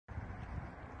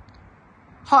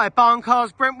Hi, Barn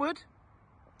Cars Brentwood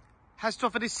has to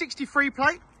offer this 63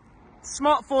 plate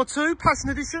Smart Fortwo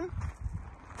Passenger Edition.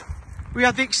 We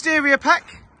have the exterior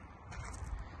pack.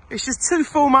 It's just 2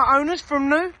 former owners from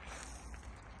new.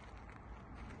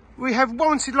 We have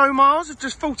warranted low miles of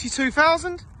just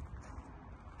 42,000.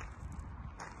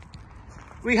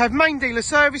 We have main dealer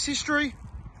service history.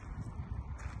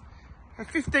 And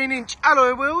 15-inch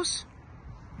alloy wheels.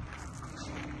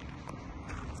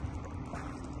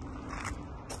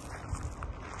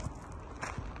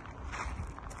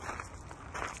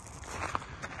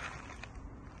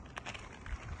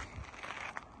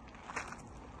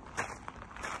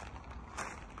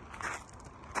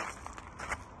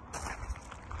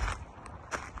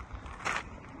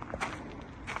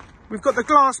 We've got the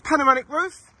glass panoramic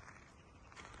roof.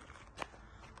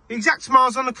 The exact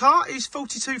miles on the car is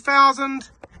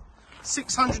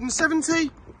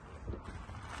 42,670.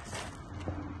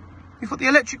 We've got the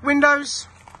electric windows,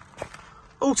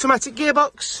 automatic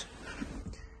gearbox,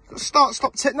 got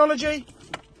start-stop technology.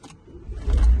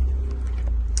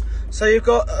 So you've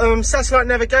got satellite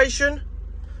navigation,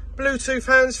 Bluetooth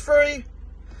hands-free.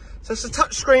 So it's a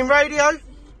touchscreen radio.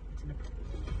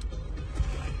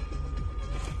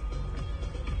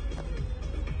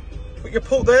 Got your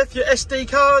port there for your SD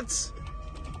cards.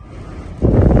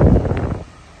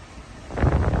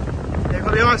 You've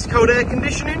got the ice cold air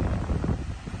conditioning.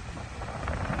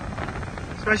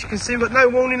 So as you can see, we've got no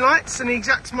warning lights, and the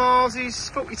exact miles is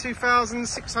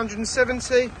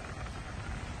 42,670.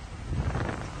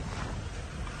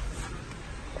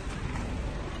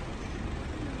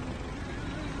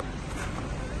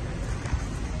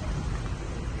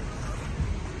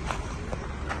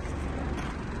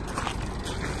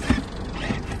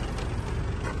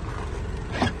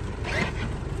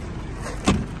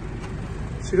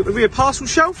 So you've got the rear parcel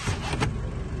shelf.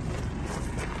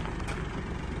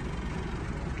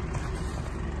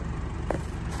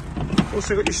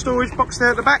 Also got your storage box there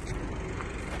at the back.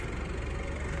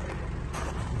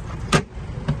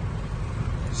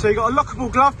 So you've got a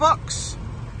lockable glove box.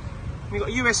 You've got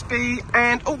a USB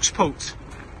and aux port.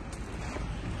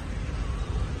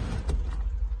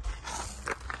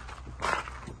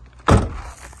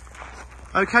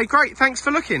 Okay, great, thanks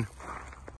for looking.